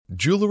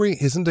Jewelry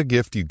isn't a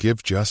gift you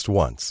give just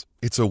once.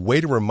 It's a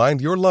way to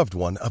remind your loved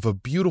one of a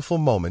beautiful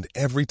moment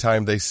every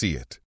time they see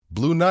it.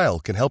 Blue Nile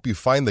can help you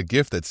find the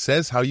gift that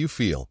says how you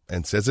feel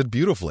and says it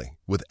beautifully,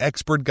 with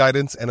expert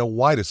guidance and a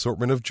wide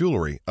assortment of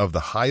jewelry of the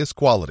highest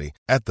quality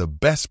at the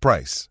best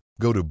price.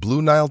 Go to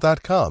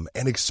BlueNile.com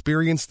and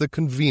experience the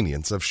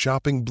convenience of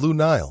shopping Blue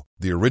Nile,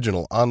 the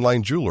original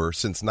online jeweler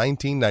since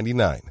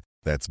 1999.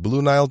 That's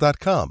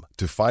BlueNile.com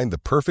to find the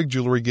perfect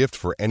jewelry gift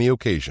for any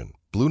occasion.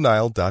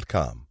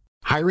 BlueNile.com.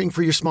 Hiring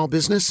for your small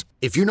business?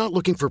 If you're not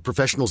looking for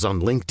professionals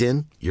on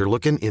LinkedIn, you're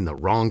looking in the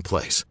wrong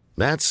place.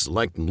 That's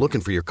like looking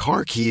for your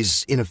car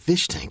keys in a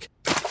fish tank.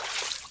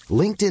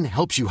 LinkedIn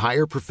helps you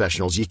hire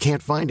professionals you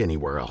can't find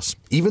anywhere else,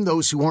 even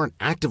those who aren't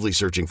actively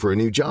searching for a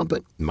new job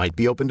but might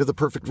be open to the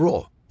perfect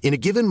role. In a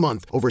given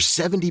month, over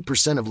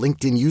 70% of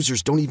LinkedIn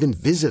users don't even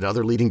visit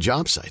other leading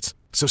job sites.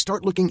 So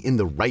start looking in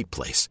the right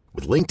place.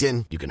 With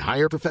LinkedIn, you can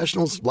hire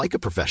professionals like a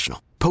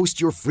professional. Post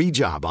your free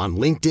job on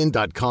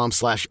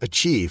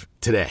linkedin.com/achieve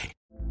today.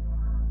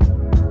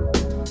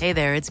 Hey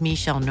there, it's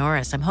Michelle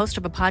Norris. I'm host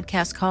of a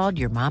podcast called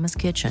Your Mama's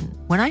Kitchen.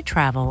 When I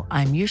travel,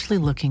 I'm usually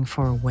looking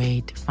for a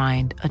way to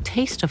find a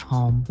taste of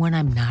home when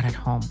I'm not at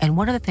home. And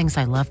one of the things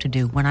I love to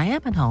do when I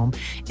am at home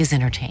is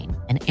entertain.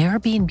 And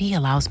Airbnb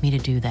allows me to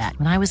do that.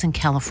 When I was in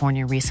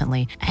California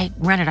recently, I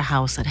rented a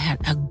house that had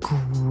a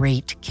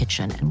great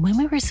kitchen. And when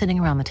we were sitting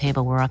around the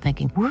table, we're all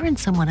thinking, we're in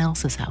someone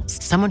else's house.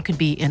 Someone could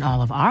be in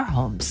all of our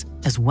homes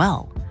as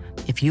well.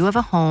 If you have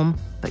a home,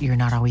 but you're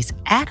not always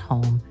at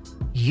home,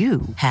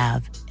 you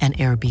have an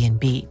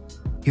Airbnb.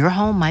 Your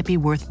home might be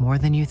worth more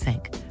than you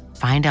think.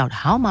 Find out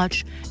how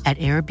much at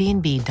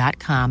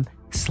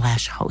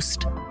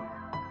airbnb.com/host.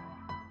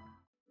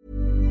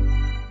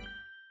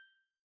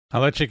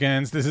 Hello,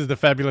 chickens. This is the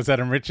fabulous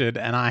Adam Richard,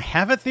 and I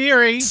have a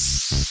theory.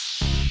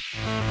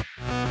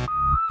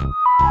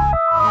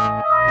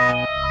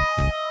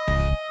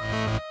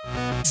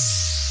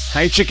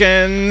 Hey,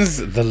 chickens!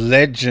 The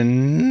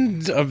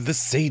legend of the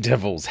Sea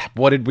Devils.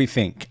 What did we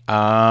think?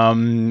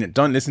 Don't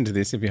listen to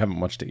this if you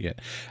haven't watched it yet.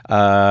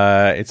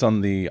 It's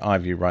on the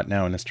iView right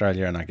now in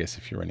Australia, and I guess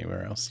if you're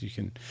anywhere else, you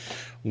can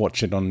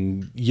watch it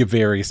on your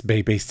various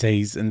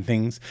BBCs and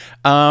things.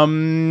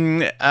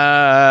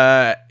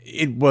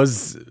 It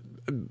was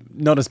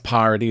not as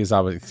piratey as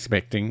I was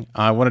expecting.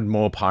 I wanted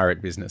more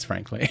pirate business,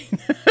 frankly.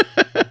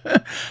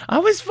 I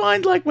always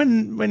find, like,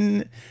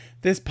 when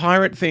there's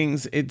pirate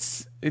things,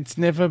 it's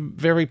never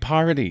very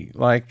piratey,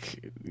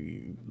 like,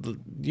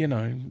 you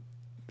know,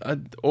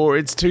 or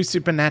it's too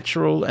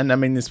supernatural. And I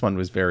mean, this one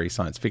was very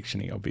science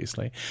fiction-y,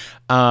 obviously,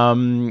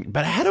 but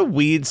it had a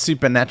weird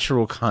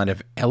supernatural kind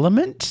of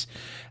element.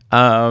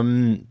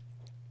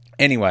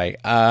 Anyway,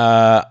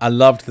 I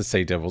loved the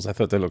Sea Devils. I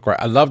thought they looked great.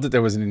 I loved that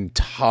there was an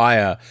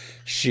entire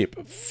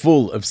ship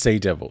full of Sea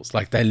Devils.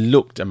 Like, they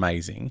looked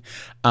amazing.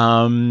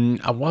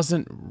 I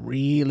wasn't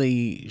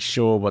really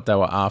sure what they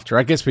were after.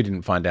 I guess we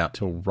didn't find out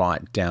till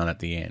right down at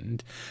the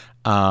end.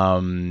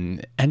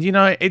 And, you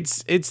know,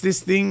 it's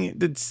this thing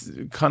that's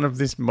kind of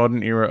this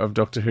modern era of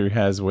Doctor Who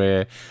has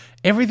where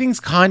everything's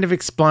kind of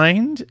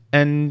explained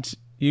and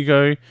you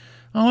go,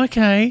 oh,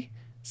 okay.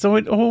 So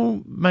it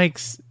all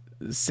makes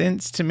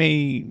sense to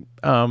me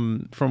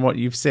from what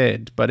you've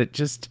said, but it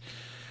just,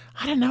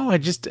 I don't know,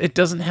 it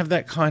doesn't have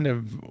that kind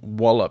of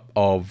wallop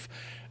of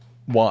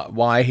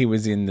why he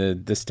was in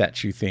the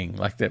statue thing,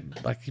 like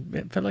that, like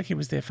it felt like he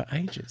was there for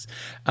ages.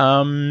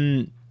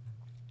 I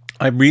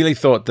really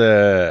thought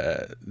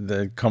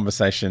the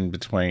conversation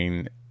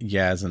between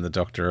Yaz and the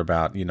Doctor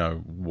about, you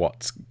know,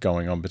 what's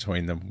going on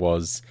between them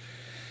was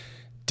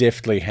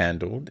deftly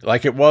handled.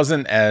 Like, it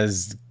wasn't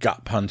as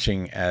gut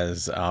punching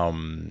as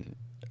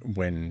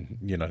when,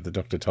 you know, the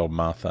Doctor told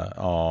Martha,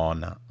 oh,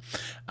 no.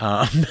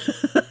 I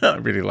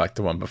really liked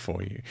the one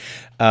before you.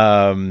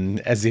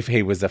 As if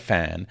he was a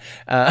fan.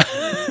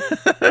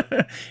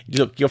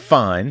 Look, you're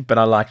fine, but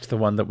I liked the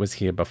one that was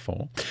here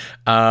before.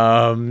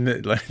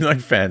 Like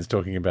fans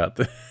talking about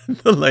the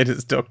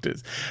latest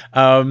Doctors.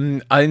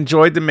 I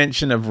enjoyed the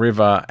mention of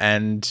River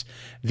and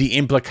the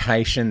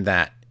implication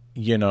that,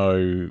 you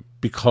know,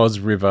 because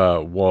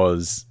River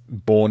was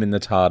born in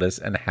the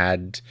TARDIS and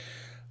had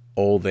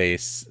all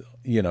this,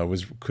 you know,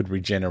 could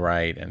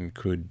regenerate and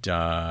could,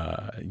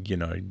 you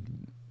know,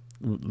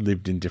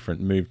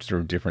 moved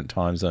through different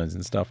time zones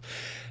and stuff,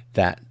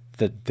 that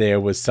there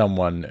was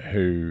someone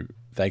who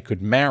they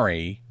could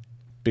marry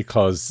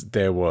because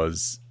there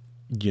was,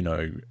 you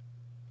know,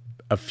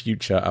 a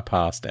future, a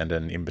past, and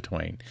an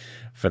in-between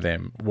for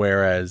them.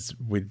 Whereas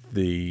with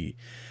the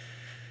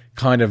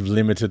kind of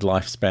limited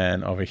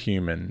lifespan of a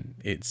human,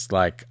 it's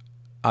like,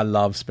 I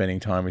love spending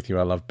time with you,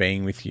 I love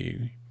being with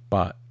you,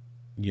 but,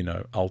 you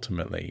know,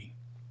 ultimately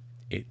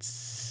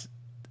it's,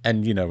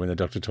 and, you know, when the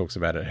Doctor talks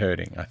about it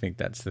hurting, I think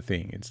that's the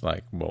thing. It's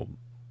like, well,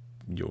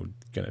 you're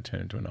going to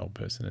turn into an old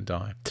person and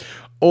die.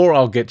 Or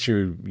I'll get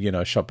you, you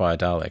know, shot by a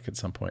Dalek at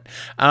some point.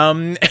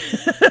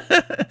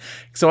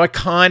 So I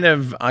kind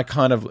of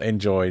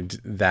enjoyed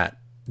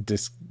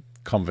this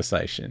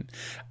conversation.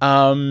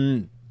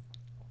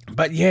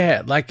 But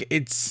yeah, like,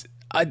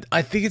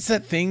 I think it's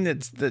that thing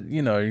that,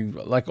 you know,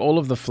 like all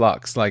of the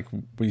Flux, like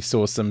we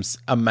saw some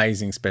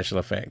amazing special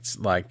effects,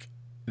 like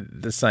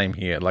the same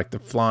here, like the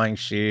flying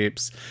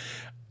ships,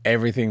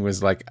 everything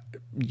was like,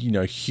 you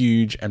know,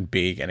 huge and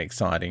big and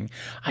exciting.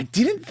 I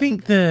didn't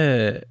think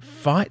the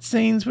fight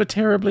scenes were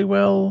terribly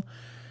well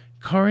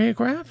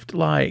choreographed.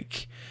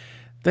 Like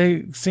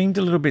they seemed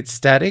a little bit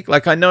static.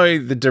 Like I know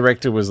the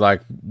director was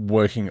like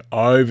working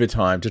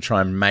overtime to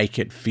try and make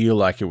it feel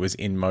like it was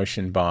in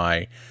motion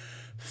by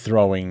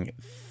throwing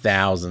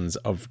thousands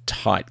of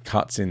tight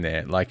cuts in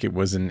there. Like it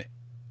was an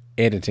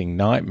editing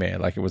nightmare.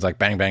 Like it was like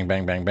bang, bang,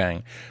 bang, bang,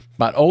 bang.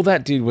 But all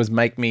that did was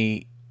make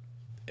me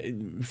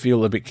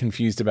feel a bit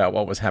confused about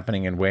what was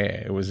happening and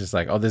where. It was just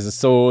like, oh, there's a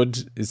sword.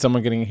 Is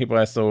someone getting hit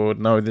by a sword?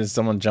 No, there's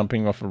someone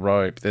jumping off a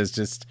rope. There's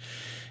just,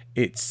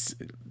 it's,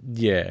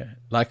 yeah.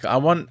 Like I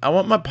want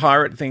my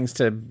pirate things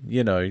to,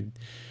 you know,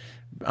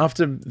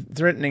 after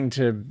threatening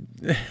to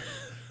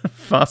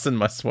fasten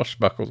my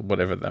swashbuckles,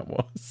 whatever that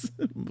was.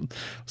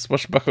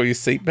 Swashbuckle your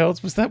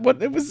seatbelts. Was that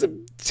what? It was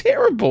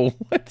terrible.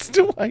 I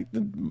still hate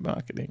the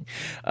marketing.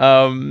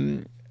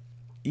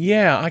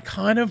 Yeah, I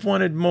kind of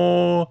wanted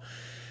more,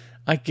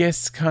 I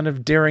guess, kind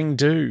of daring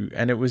do.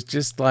 And it was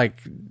just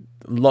like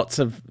lots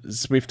of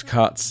swift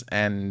cuts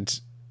and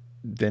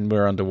then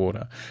we're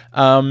underwater.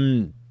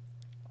 I'm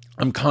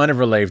kind of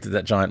relieved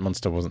that giant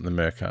monster wasn't the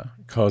Merca,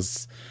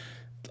 because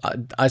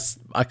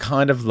I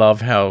kind of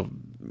love how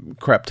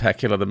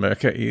craptacular the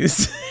Merca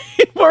is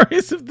in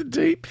Warriors of the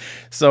Deep.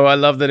 So I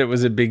love that it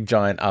was a big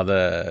giant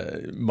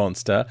other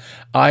monster.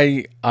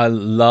 I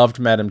loved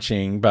Madam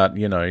Ching, but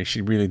you know,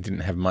 she really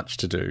didn't have much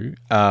to do.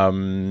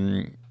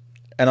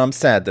 And I'm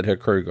sad that her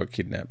crew got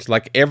kidnapped.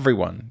 Like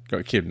everyone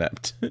got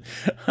kidnapped.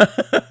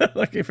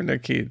 Like even her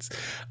kids.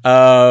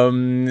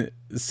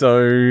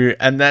 So,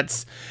 and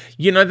that's,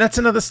 you know, that's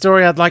another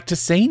story I'd like to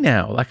see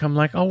now. Like I'm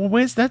like, oh, well,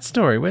 where's that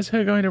story? Where's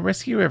her going to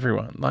rescue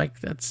everyone? Like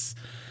I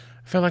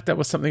felt like that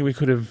was something we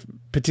could have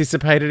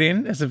participated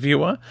in as a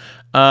viewer.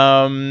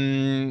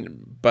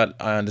 But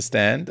I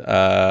understand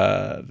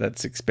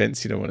that's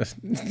expense. You don't want to,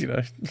 you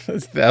know,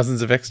 there's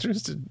thousands of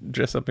extras to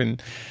dress up in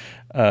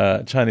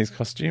Chinese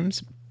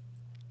costumes.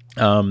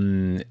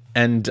 And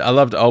I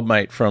loved Old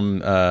Mate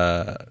from,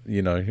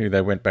 you know, who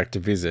they went back to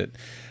visit.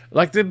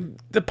 Like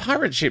the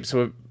pirate ships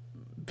were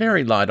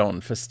very light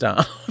on for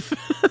staff.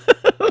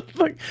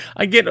 Like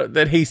I get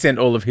that he sent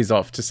all of his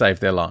off to save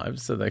their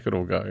lives so they could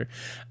all go.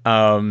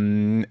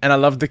 And I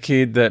loved the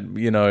kid that,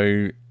 you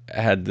know,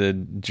 had the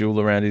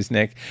jewel around his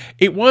neck.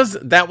 That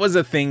was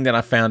a thing that I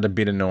found a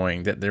bit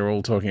annoying, that they're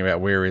all talking about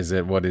where is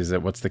it, what is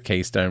it, what's the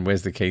keystone,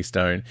 where's the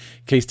keystone.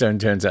 Keystone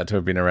turns out to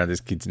have been around this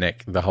kid's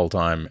neck the whole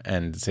time,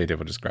 and Sea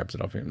Devil just grabs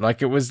it off him.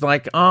 Like it was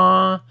like,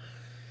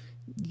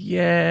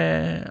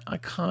 yeah, I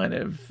kind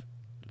of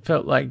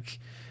felt like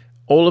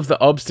all of the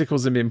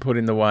obstacles have been put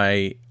in the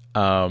way,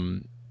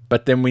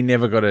 but then we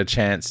never got a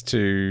chance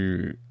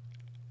to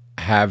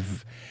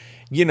have,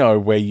 you know,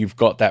 where you've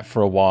got that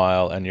for a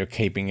while and you're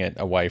keeping it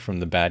away from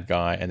the bad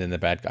guy and then the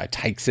bad guy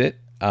takes it.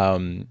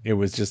 It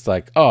was just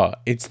like, oh,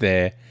 it's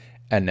there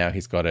and now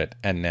he's got it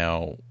and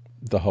now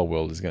the whole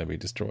world is going to be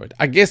destroyed.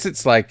 I guess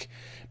it's like,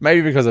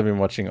 maybe because I've been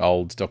watching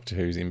old Doctor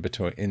Who's in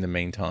the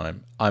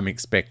meantime, I'm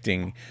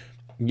expecting,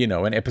 you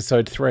know, an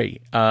episode 3,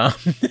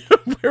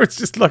 where it's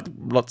just like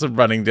lots of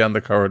running down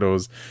the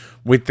corridors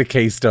with the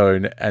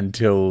keystone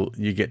until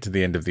you get to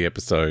the end of the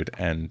episode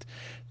and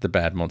the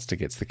bad monster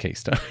gets the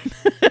keystone.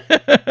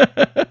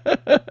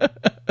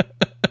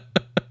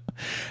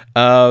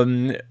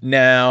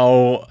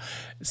 Now,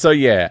 so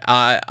yeah,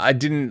 I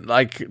didn't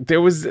like,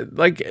 there was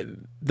like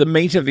the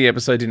meat of the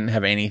episode didn't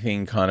have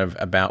anything kind of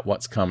about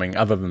what's coming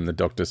other than the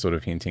Doctor sort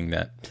of hinting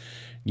that,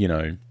 you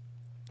know,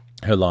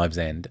 her lives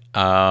end.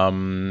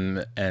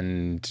 And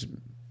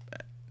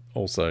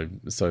also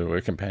so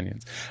were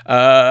companions.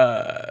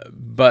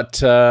 But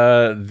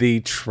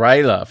the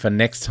trailer for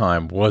Next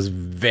Time was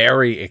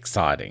very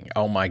exciting.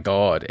 Oh my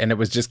God. And it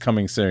was just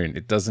coming soon.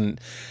 It doesn't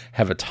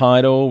have a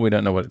title. We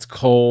don't know what it's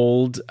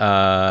called.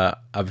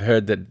 I've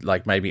heard that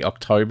like maybe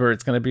October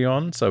it's going to be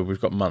on. So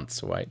we've got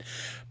months to wait.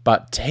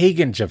 But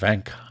Tegan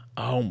Javanka.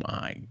 Oh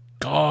my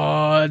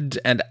God.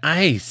 And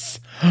Ace.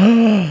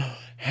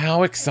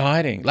 How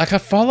exciting. Like I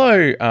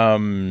follow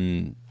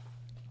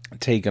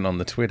Tegan on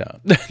the Twitter,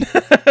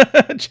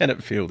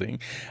 Janet Fielding,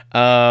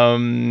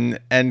 and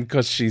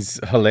because she's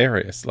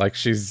hilarious. Like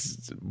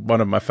she's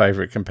one of my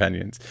favourite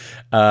companions,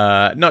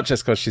 not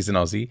just because she's an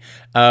Aussie,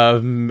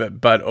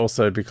 but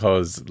also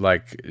because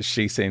like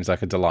she seems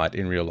like a delight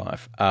in real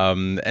life,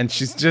 and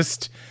she's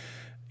just,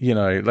 you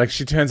know, like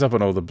she turns up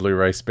on all the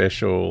Blu-ray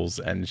specials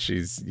and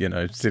she's, you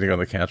know, sitting on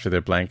the couch with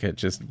her blanket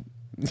just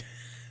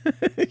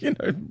you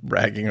know,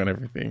 ragging on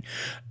everything.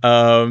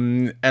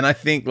 And I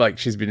think like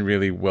she's been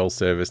really well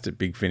serviced at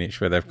Big Finish,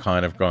 where they've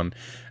kind of gone,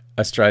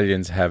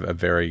 Australians have a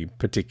very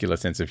particular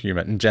sense of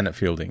humour, and Janet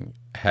Fielding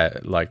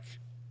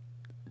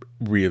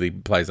really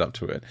plays up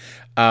to it.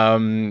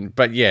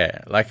 But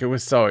yeah, like I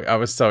was so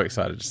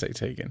excited to see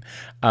Tegan,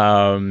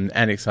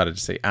 and excited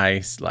to see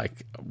Ace.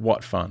 Like,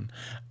 what fun.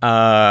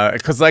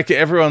 Because like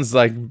everyone's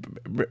like,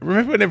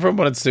 remember when everyone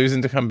wanted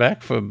Susan to come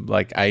back for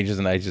like ages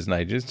and ages and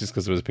ages, just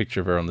because there was a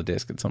picture of her on the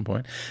desk at some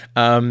point.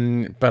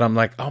 But I'm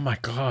like, oh my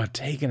God,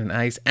 Tegan and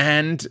Ace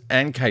and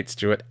Kate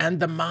Stewart and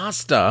the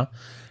Master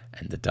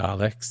and the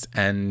Daleks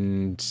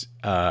and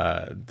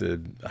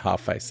the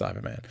half-faced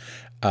Cyberman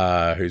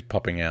who's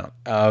popping out,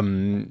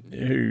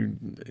 who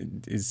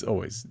is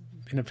always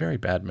in a very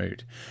bad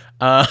mood.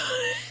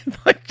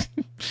 Like,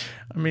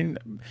 I mean,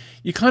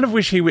 you kind of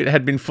wish he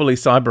had been fully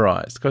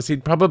cyberized, because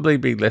he'd probably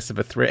be less of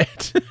a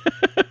threat.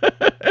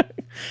 I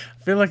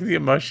feel like the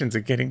emotions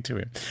are getting to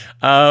him.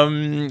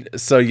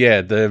 So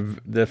yeah,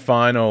 the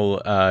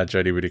final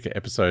Jodie Whittaker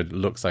episode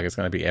looks like it's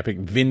going to be epic.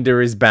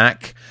 Vinder is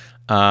back.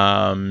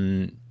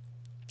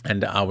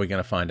 And are we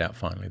going to find out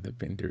finally that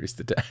Vinder is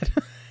the dad?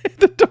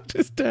 The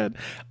Doctor's dad?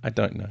 I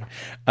don't know.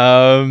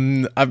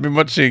 I've been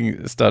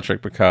watching Star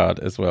Trek Picard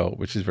as well,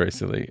 which is very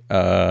silly.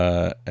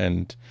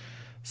 And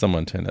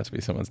someone turned out to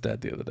be someone's dad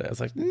the other day. I was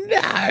like,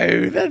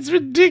 no, that's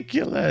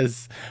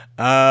ridiculous.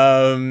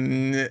 So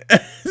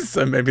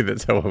maybe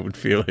that's how I would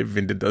feel if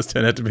Vinder does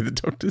turn out to be the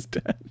Doctor's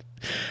dad.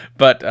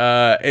 But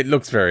it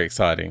looks very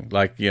exciting.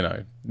 Like, you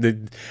know,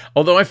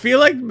 although I feel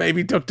like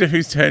maybe Doctor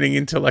Who's turning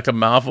into like a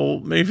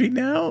Marvel movie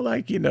now.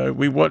 Like, you know,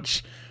 we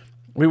watch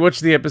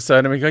the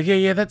episode and we go,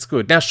 yeah, that's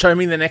good. Now show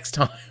me the next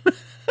time.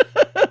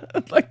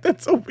 Like,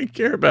 that's all we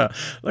care about.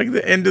 Like,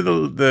 the end of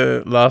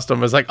the last one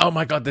was like, oh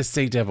my God, there's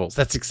Sea Devils.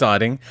 That's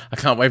exciting. I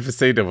can't wait for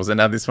Sea Devils. And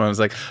now this one was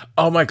like,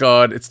 oh my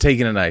God, it's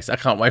Tegan and Ace. I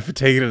can't wait for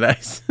Tegan and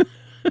Ace.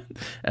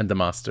 And the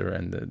Master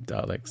and the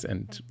Daleks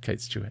and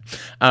Kate Stewart.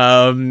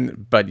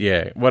 But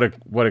yeah, what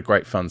a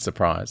great fun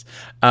surprise.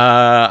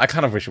 I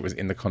kind of wish it was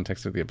in the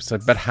context of the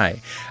episode, but hey,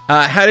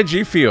 how did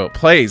you feel?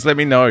 Please let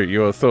me know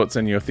your thoughts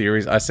and your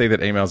theories. I see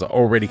that emails are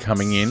already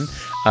coming in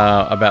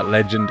about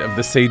Legend of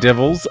the Sea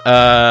Devils.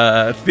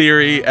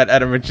 Theory at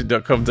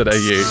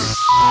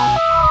adamrichard.com.au.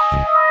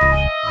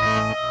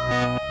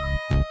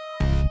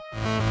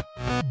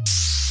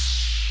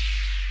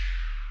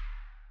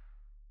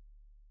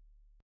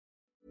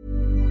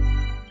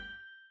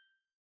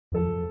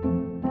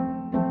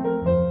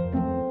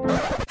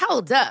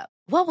 Hold up.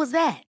 What was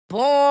that?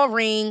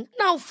 Boring.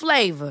 No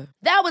flavor.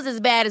 That was as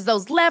bad as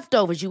those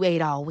leftovers you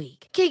ate all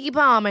week. Keke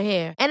Palmer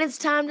here. And it's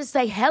time to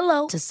say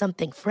hello to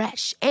something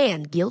fresh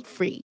and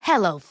guilt-free.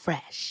 Hello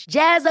Fresh.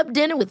 Jazz up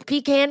dinner with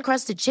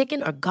pecan-crusted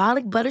chicken or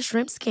garlic butter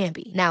shrimp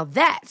scampi. Now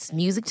that's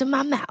music to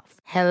my mouth.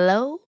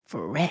 Hello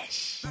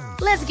Fresh.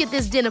 Let's get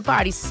this dinner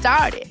party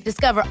started.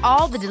 Discover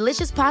all the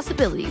delicious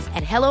possibilities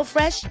at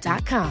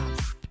hellofresh.com.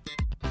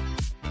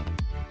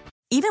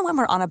 Even when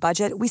we're on a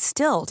budget, we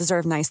still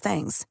deserve nice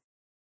things.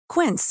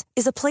 Quince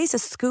is a place to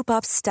scoop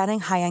up stunning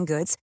high-end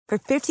goods for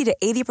 50 to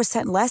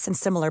 80% less than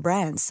similar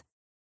brands.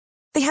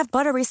 They have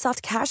buttery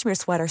soft cashmere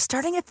sweaters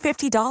starting at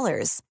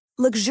 $50,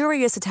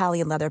 luxurious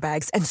Italian leather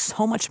bags, and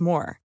so much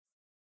more.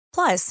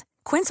 Plus,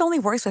 Quince only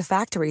works with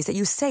factories that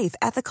use safe,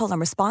 ethical, and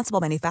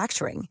responsible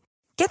manufacturing.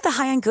 Get the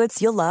high-end goods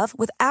you'll love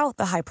without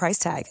the high price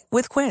tag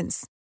with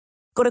Quince.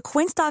 Go to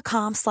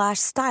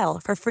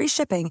quince.com/style for free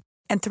shipping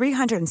and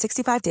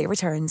 365-day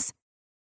returns.